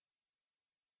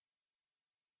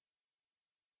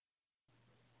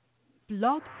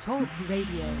Blog Talk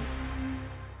Radio.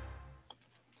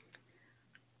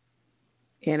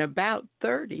 In about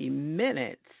 30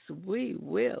 minutes, we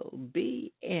will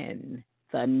be in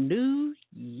the new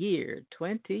year,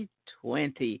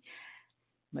 2020.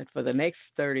 But for the next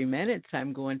 30 minutes,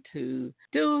 I'm going to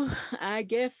do, I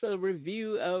guess, a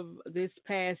review of this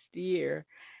past year.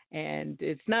 And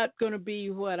it's not going to be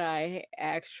what I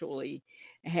actually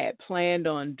had planned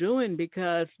on doing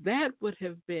because that would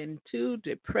have been too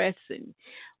depressing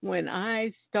when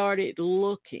I started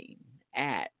looking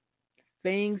at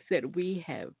things that we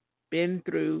have been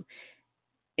through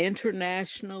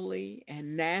internationally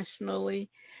and nationally,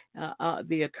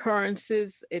 the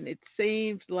occurrences, and it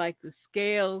seems like the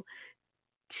scale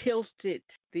tilted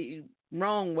the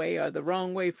wrong way, or the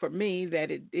wrong way for me,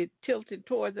 that it tilted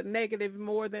toward the negative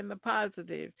more than the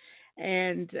positive.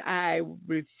 And I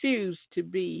refuse to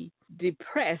be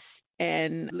depressed.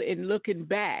 And in looking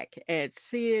back at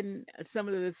seeing some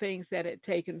of the things that had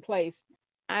taken place,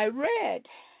 I read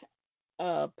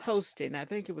a posting, I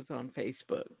think it was on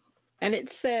Facebook, and it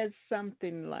says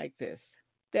something like this,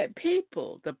 that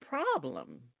the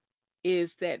problem is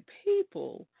that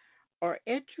people are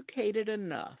educated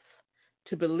enough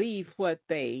to believe what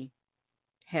they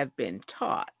have been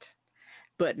taught,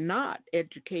 but not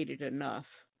educated enough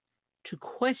to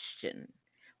question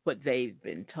what they've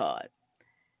been taught.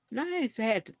 And I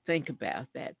had to think about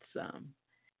that some.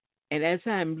 And as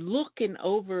I'm looking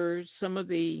over some of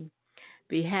the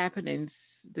happenings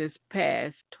this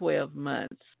past 12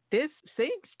 months, this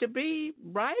seems to be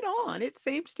right on. It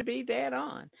seems to be dead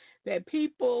on, that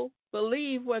people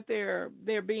believe what they're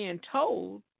being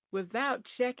told without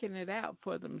checking it out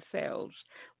for themselves,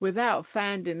 without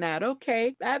finding out,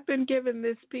 okay, I've been given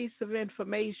this piece of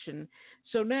information,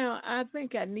 so now I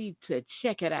think I need to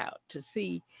check it out to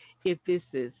see if this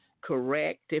is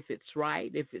correct, if it's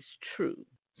right, if it's true.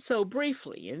 So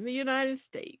briefly, in the United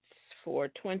States for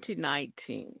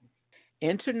 2019,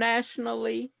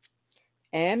 internationally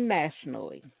and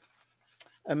nationally,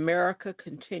 America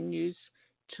continues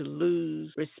to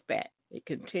lose respect. It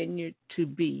continued to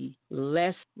be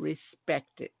less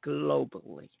respected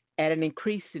globally. At an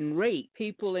increasing rate,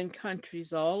 people in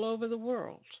countries all over the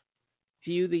world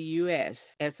view the U.S.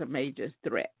 as a major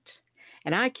threat.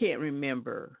 And I can't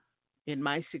remember, in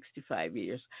my 65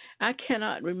 years, I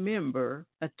cannot remember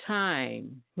a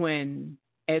time when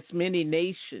as many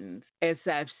nations as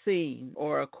I've seen,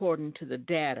 or according to the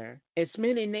data, as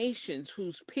many nations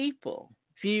whose people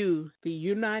view the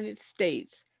United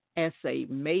States as a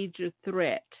major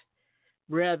threat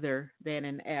rather than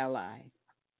an ally.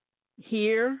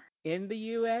 Here in the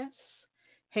U.S.,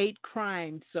 hate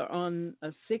crimes are on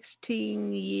a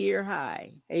 16-year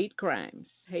high. Hate crime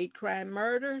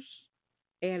murders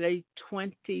at a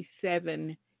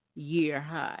 27-year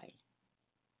high.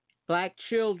 Black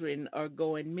children are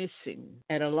going missing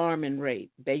at an alarming rate.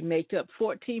 They make up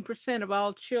 14% of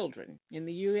all children in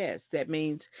the U.S. That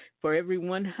means for every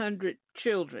 100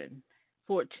 children,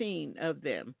 14 of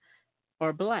them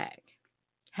are black.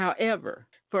 However,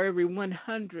 for every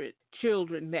 100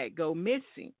 children that go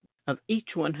missing, of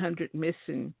each 100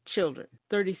 missing children,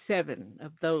 37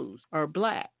 of those are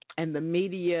black. And the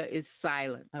media is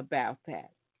silent about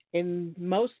that. In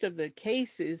most of the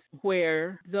cases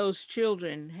where those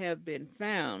children have been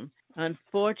found,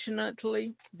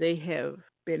 unfortunately, they have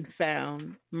been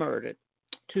found murdered.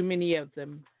 Too many of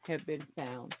them have been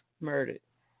found murdered.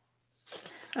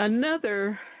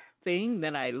 Another thing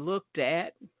that I looked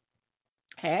at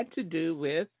had to do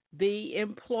with the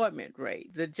employment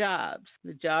rate, the jobs.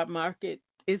 The job market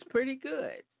is pretty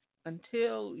good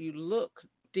until you look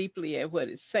deeply at what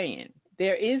it's saying.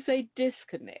 There is a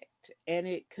disconnect. And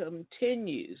it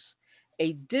continues,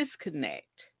 a disconnect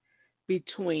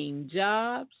between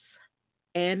jobs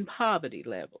and poverty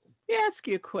level. Let me ask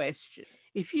you a question.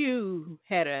 If you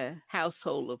had a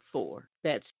household of 4,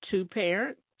 that's 2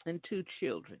 parents and 2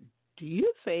 children, do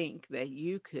you think that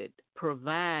you could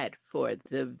provide for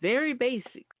the very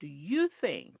basic? Do you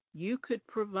think you could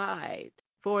provide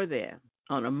for them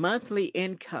on a monthly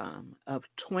income of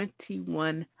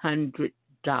 $2,100?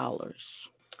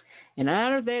 And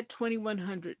out of that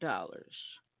 $2,100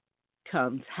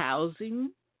 comes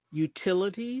housing,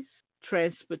 utilities,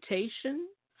 transportation,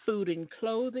 food and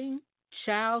clothing,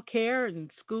 child care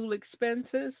and school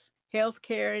expenses, health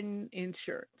care and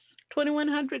insurance.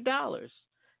 $2,100.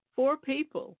 4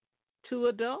 people, 2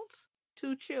 adults,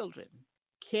 2 children.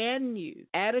 Can you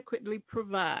adequately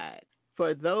provide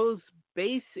for those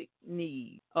basic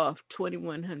needs of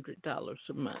 $2,100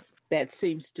 a month? That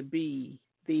seems to be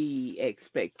the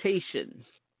expectations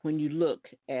when you look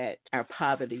at our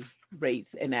poverty rates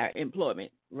and our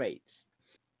employment rates.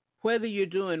 Whether you're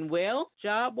doing well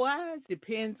job-wise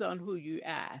depends on who you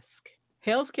ask.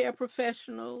 Healthcare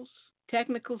professionals,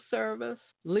 technical service,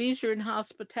 leisure and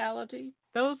hospitality,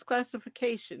 those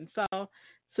classifications saw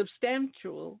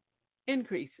substantial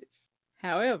increases.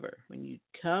 However, when you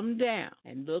come down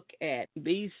and look at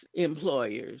these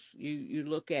employers, you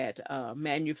look at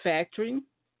manufacturing.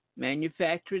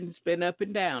 Manufacturing's been up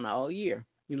and down all year.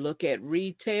 You look at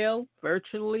retail,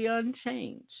 virtually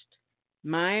unchanged.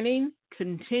 Mining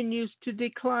continues to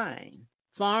decline.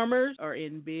 Farmers are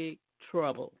in big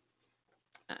trouble.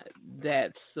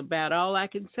 That's about all I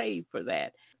can say for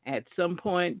that. At some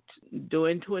point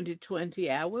during 2020,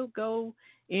 I will go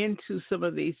into some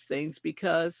of these things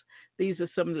because these are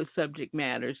some of the subject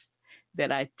matters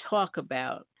that I talk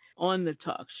about on the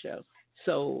talk show.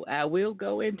 So I will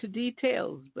go into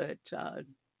details, but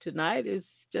tonight is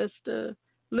just a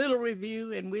little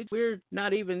review, and we're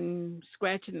not even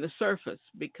scratching the surface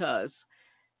because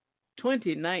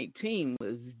 2019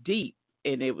 was deep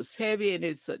and it was heavy, and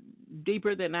it's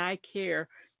deeper than I care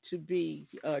to be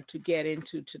to get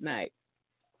into tonight.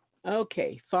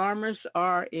 Okay, farmers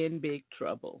are in big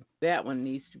trouble. That one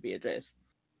needs to be addressed.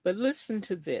 But listen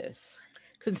to this.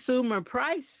 Consumer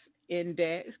price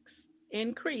index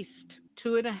increased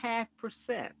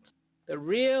 2.5%. The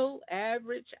real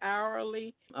average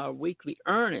hourly or weekly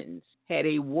earnings had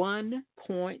a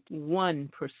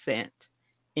 1.1%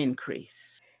 increase.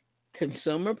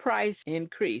 Consumer price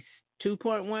increased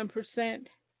 2.1%,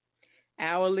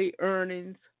 hourly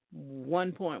earnings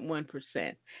 1.1%.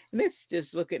 And this is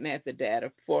just looking at the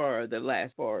data for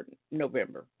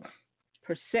November.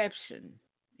 Perception,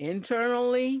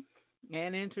 internally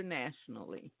and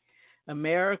internationally.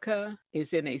 America is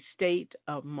in a state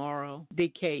of moral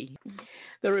decay.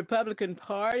 The Republican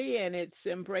Party and its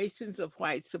embracing of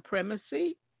white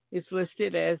supremacy is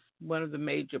listed as one of the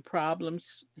major problems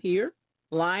here.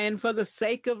 Lying for the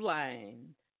sake of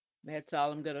lying. That's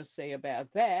all I'm going to say about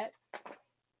that.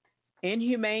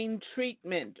 Inhumane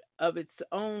treatment of its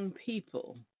own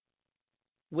people.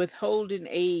 Withholding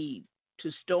aid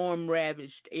to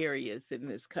storm-ravaged areas in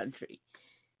this country.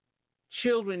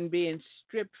 Children being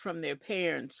stripped from their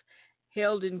parents,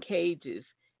 held in cages,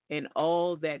 and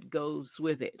all that goes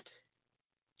with it.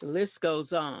 The list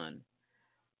goes on.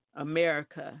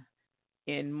 America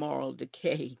in moral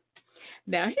decay.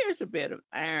 Now, here's a bit of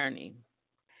irony.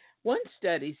 One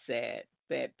study said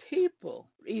that people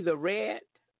either read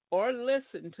or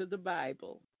listened to the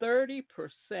Bible 30%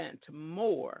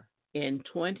 more in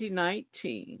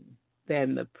 2019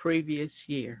 than the previous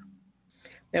year.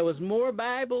 There was more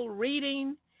Bible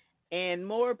reading and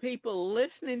more people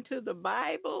listening to the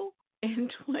Bible in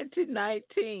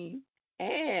 2019.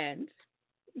 And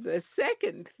the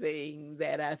second thing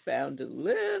that I found a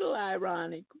little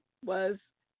ironic was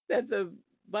that the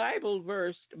Bible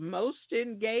verse most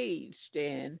engaged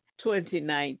in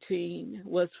 2019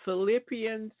 was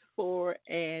Philippians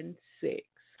 4:6,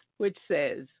 which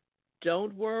says,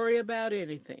 "Don't worry about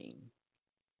anything.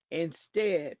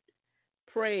 Instead,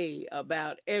 pray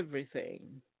about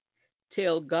everything.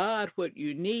 Tell God what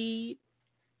you need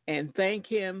and thank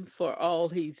Him for all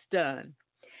He's done."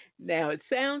 Now, it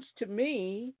sounds to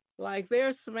me like there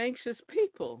are some anxious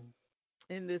people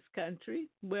in this country.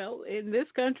 Well, in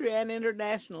this country and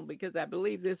international, because I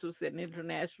believe this was an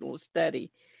international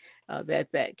study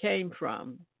that came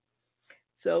from.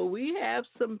 So we have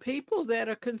some people that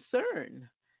are concerned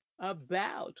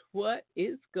about what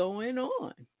is going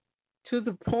on, to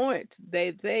the point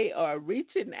that they are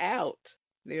reaching out.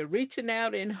 They're reaching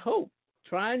out in hope,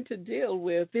 trying to deal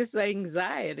with this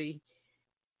anxiety.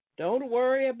 Don't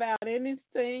worry about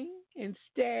anything.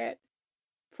 Instead,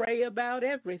 pray about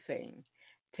everything.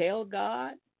 Tell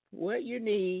God what you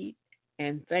need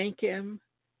and thank Him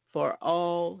for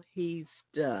all He's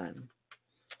done.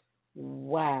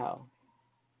 Wow.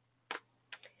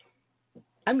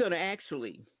 I'm going to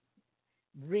actually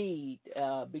read,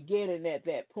 beginning at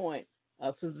that point,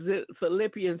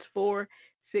 Philippians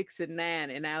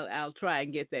 4:6-9, and I'll try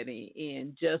and get that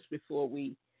in just before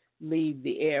we leave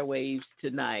the airwaves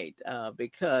tonight,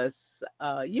 because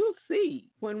you'll see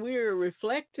when we're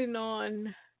reflecting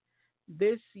on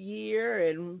this year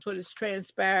and what has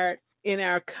transpired in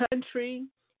our country,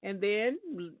 and then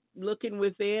looking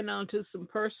within onto some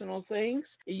personal things,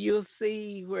 you'll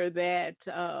see where that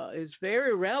is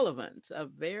very relevant, a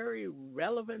very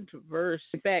relevant verse.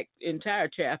 In fact, entire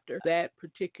chapter, that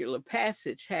particular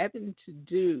passage having to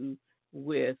do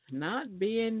with not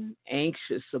being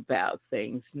anxious about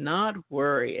things, not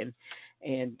worrying.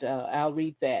 And I'll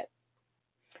read that.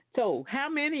 So, how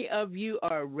many of you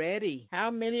are ready?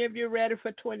 How many of you are ready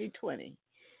for 2020?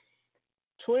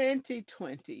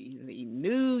 2020, the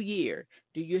new year.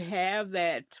 Do you have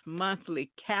that monthly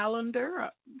calendar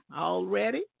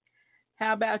already?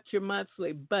 How about your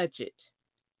monthly budget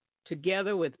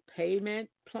together with payment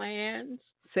plans,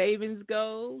 savings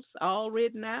goals, all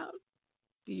written out?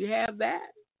 Do you have that?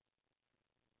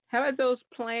 How about those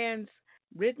plans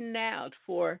written out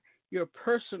for your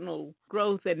personal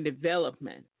growth and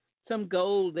development? Some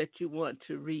goal that you want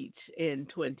to reach in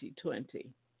 2020.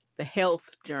 The health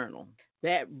journal.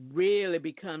 That really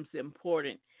becomes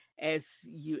important as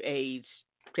you age.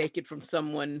 Take it from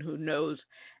someone who knows.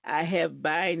 I have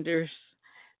binders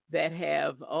that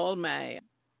have all my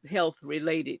health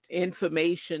related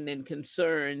information and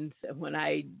concerns. When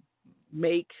I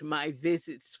make my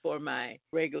visits for my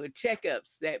regular checkups,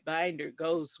 that binder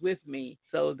goes with me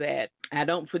so that I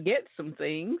don't forget some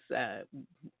things.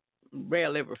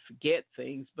 Rarely ever forget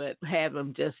things, but have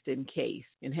them just in case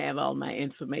and have all my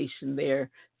information there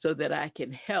so that I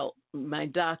can help my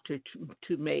doctor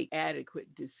to make adequate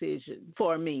decisions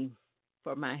for me,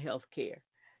 for my health care.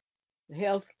 The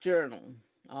health journal,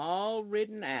 all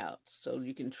written out so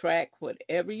you can track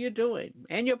whatever you're doing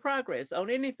and your progress on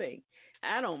anything.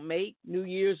 I don't make New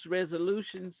Year's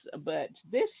resolutions, but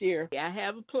this year I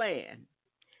have a plan.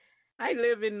 I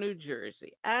live in New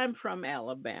Jersey. I'm from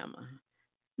Alabama.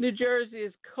 New Jersey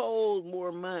is cold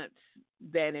more months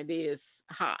than it is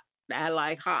hot. I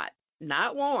like hot,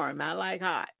 not warm. I like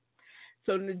hot.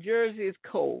 So New Jersey is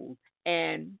cold,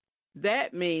 and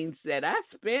that means that I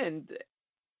spend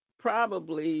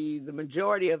probably the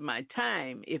majority of my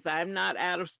time, if I'm not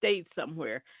out of state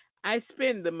somewhere, I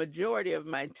spend the majority of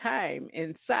my time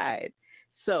inside.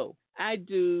 So I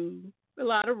do a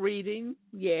lot of reading,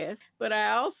 yes, but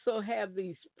I also have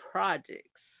these projects.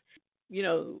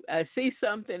 I see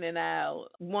something and I'll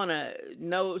want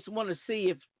to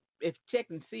see if check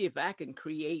and see if I can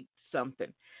create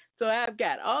something. So I've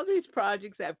got all these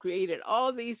projects. I've created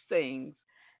all these things,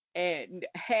 and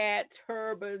hats,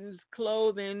 turbans,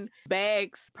 clothing,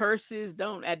 bags, purses.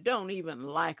 I don't even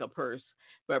like a purse,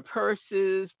 but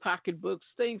purses, pocketbooks,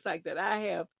 things like that. I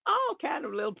have all kind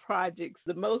of little projects.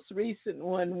 The most recent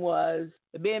one was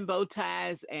the bend bow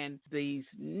ties and these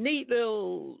neat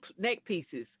little neck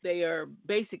pieces. They are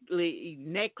basically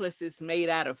necklaces made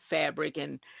out of fabric,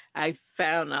 and I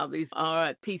found all these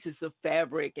odd pieces of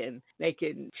fabric, and they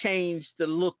can change the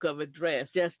look of a dress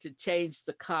just to change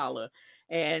the collar.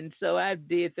 And so I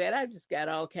did that. I just got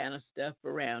all kind of stuff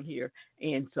around here.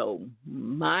 And so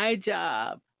my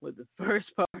job with the first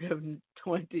part of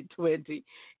 2020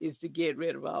 is to get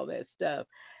rid of all that stuff.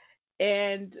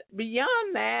 And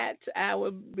beyond that, I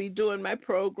will be doing my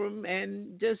program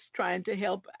and just trying to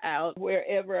help out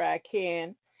wherever I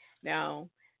can. Now,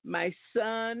 my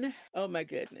son, oh my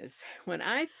goodness, when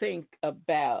I think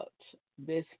about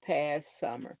this past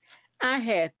summer, I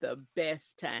had the best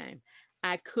time.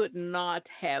 I could not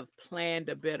have planned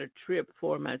a better trip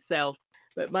for myself.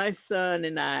 But my son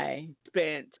and I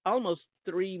spent almost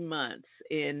 3 months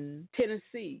in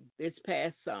Tennessee this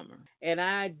past summer. And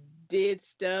I did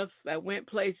stuff. I went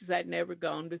places I'd never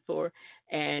gone before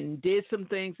and did some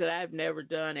things that I've never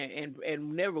done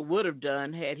and never would have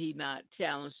done had he not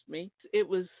challenged me. It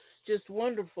was just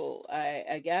wonderful.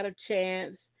 I got a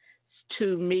chance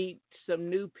to meet some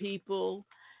new people.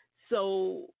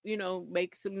 So,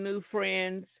 make some new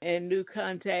friends and new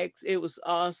contacts. It was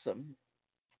awesome.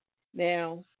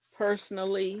 Now,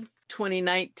 personally,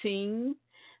 2019,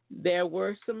 there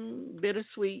were some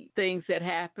bittersweet things that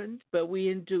happened, but we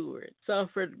endured,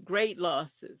 suffered great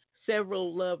losses.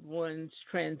 Several loved ones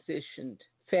transitioned,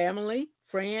 family,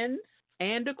 friends,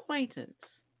 and acquaintance.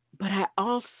 But I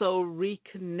also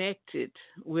reconnected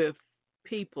with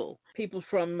people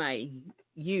from my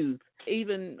youth,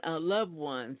 even loved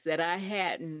ones that I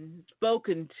hadn't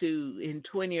spoken to in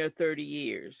 20 or 30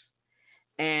 years.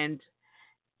 And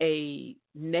a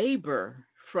neighbor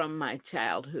from my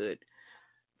childhood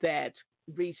that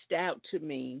reached out to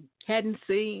me, hadn't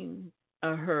seen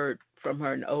or heard from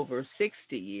her in over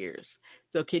 60 years.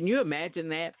 So can you imagine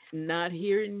that? Not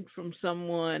hearing from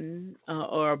someone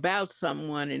or about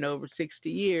someone in over 60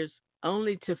 years,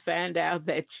 only to find out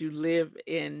that you live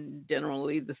in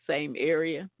generally the same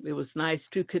area. It was nice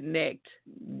to connect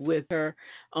with her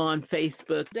on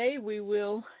Facebook. Today we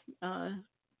will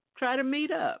try to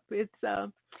meet up. It's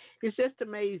just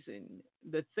amazing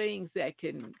the things that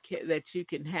you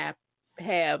can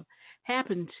have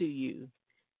happen to you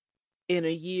in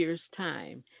a year's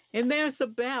time. And there's a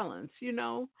balance,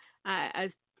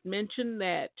 I mentioned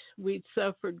that we'd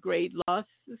suffered great losses.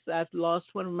 I've lost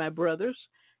one of my brothers,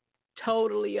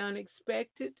 totally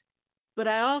unexpected. But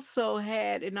I also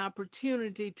had an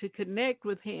opportunity to connect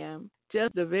with him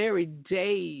just the very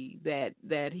day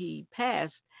that he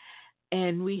passed,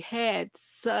 and we had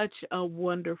such a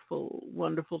wonderful,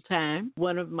 wonderful time.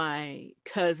 One of my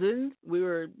cousins, we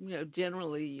were,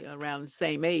 generally around the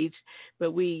same age,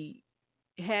 but we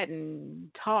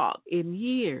hadn't talked in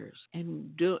years,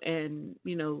 and doing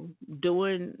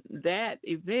that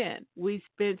event we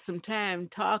spent some time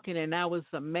talking, and I was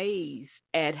amazed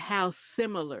at how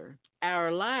similar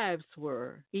our lives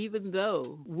were, even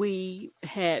though we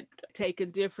had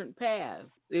taken different paths.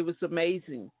 It was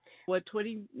amazing. What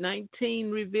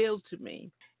 2019 revealed to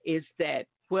me is that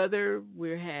whether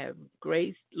we have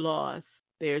great loss,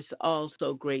 there's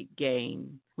also great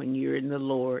gain when you're in the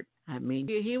Lord. I mean,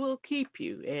 He will keep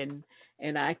you,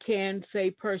 and I can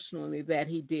say personally that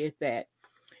He did that.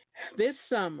 This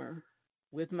summer,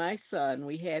 with my son,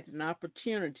 we had an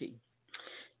opportunity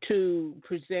to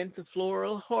present the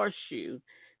Floral Horseshoe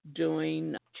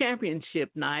during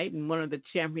championship night in one of the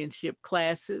championship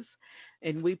classes,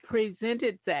 and we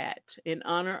presented that in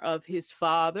honor of his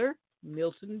father,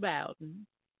 Milton Bowden,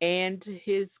 and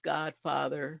his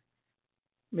godfather,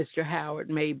 Mr.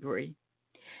 Howard Mabry.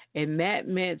 And that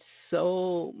meant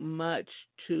so much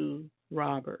to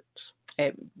Robert.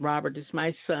 And Robert is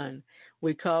my son.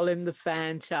 We call him the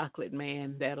fine chocolate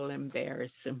man. That'll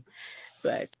embarrass him.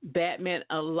 But that meant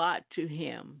a lot to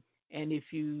him. And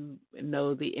if you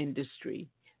know the industry,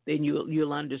 then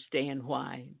you'll understand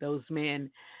why. Those men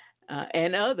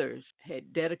and others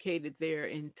had dedicated their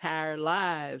entire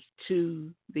lives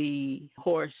to the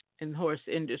horse and horse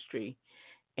industry,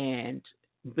 and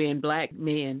being black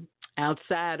men,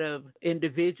 outside of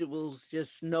individuals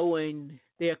just knowing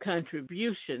their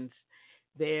contributions,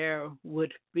 there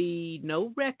would be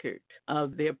no record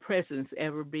of their presence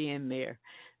ever being there.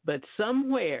 But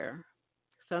somewhere,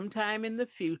 sometime in the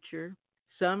future,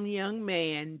 some young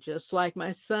man, just like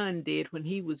my son did when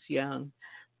he was young,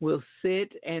 will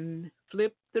sit and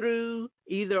flip through,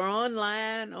 either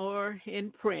online or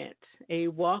in print, a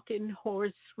walking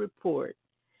horse report,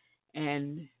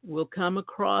 and will come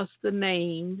across the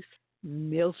names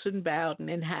Milton Bowden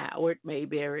and Howard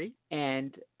Mayberry,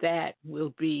 and that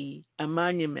will be a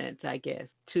monument, I guess,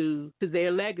 to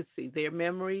their legacy, their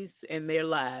memories, and their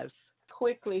lives.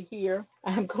 Quickly here,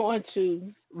 I'm going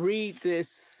to read this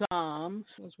psalm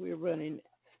as we're running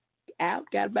out.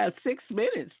 Got about 6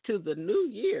 minutes to the new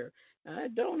year. I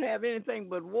don't have anything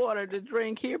but water to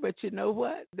drink here, but you know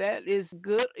what? That is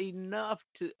good enough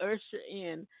to usher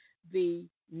in the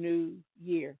new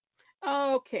year.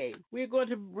 Okay, we're going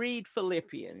to read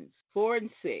Philippians 4 and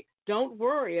 6. Don't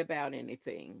worry about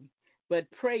anything, but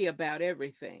pray about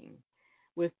everything.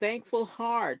 With thankful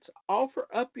hearts, offer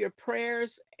up your prayers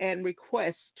and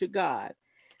requests to God.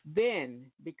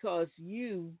 Then, because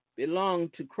you belong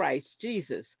to Christ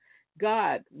Jesus,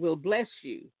 God will bless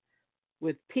you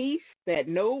with peace that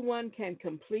no one can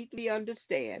completely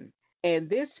understand. And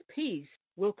this peace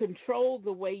will control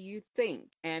the way you think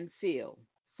and feel.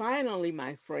 Finally,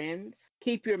 my friends,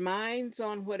 keep your minds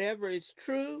on whatever is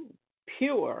true,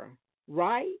 pure,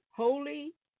 right,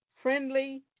 holy,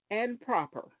 friendly, and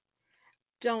proper.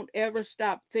 Don't ever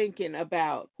stop thinking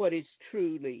about what is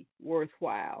truly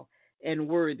worthwhile and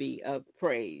worthy of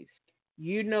praise.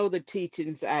 You know the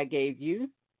teachings I gave you,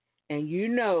 and you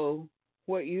know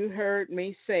what you heard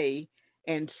me say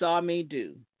and saw me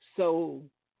do. So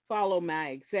follow my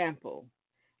example,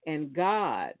 and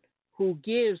God, who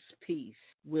gives peace,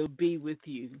 will be with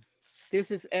you. This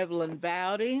is Evelyn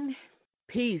Bowding.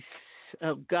 Peace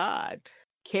of God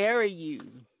carry you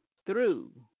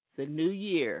through the new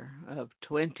year of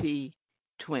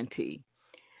 2020.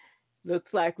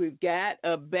 Looks like we've got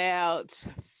about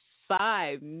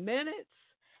 5 minutes,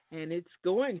 and it's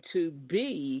going to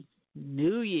be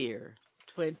New Year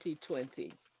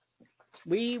 2020.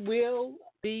 We will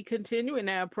be continuing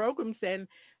our programs, and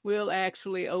we'll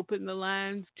actually open the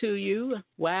lines to you.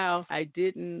 Wow, I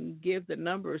didn't give the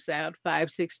numbers out.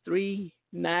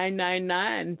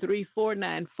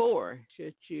 563-999-3494.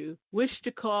 Should you wish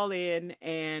to call in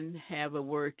and have a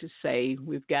word to say,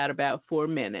 we've got about 4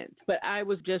 minutes. But I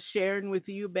was just sharing with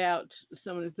you about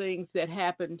some of the things that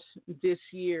happened this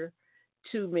year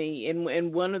to me.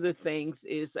 And one of the things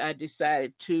is I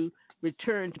decided to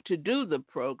return to do the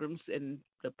programs and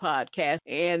the podcast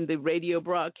and the radio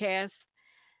broadcast.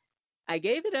 I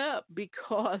gave it up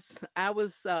because I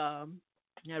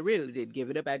really did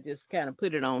give it up. I just kind of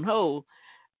put it on hold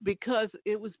because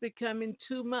it was becoming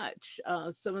too much.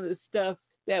 Some of the stuff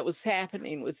that was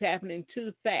happening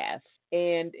too fast,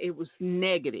 and it was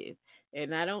negative.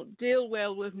 And I don't deal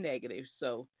well with negative,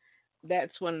 so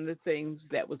that's one of the things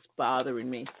that was bothering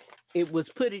me. it was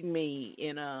putting me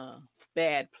in a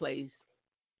bad place.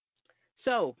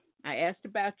 So I asked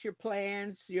about your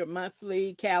plans, your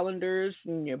monthly calendars,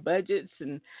 and your budgets,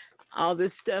 and all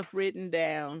this stuff written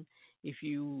down. If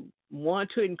you want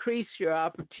to increase your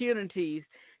opportunities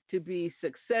to be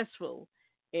successful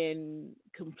in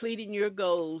completing your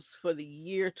goals for the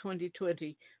year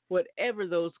 2020, whatever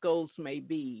those goals may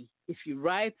be, if you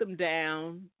write them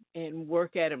down and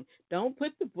work at them, don't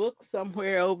put the book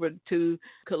somewhere over to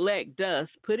collect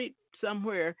dust. Put it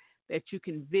somewhere that you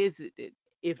can visit it,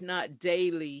 if not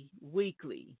daily,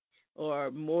 weekly,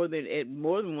 or more than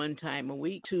one time a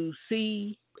week, to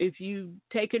see if you've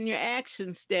taken your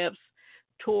action steps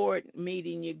toward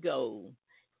meeting your goal.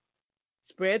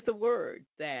 Spread the word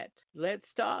that Let's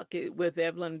Talk with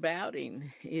Evelyn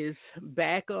Bowding is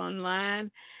back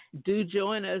online. Do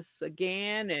join us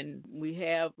again, and we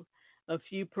have a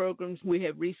few programs we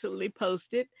have recently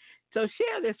posted. So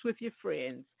share this with your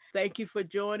friends. Thank you for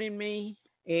joining me,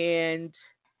 and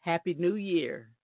Happy New Year.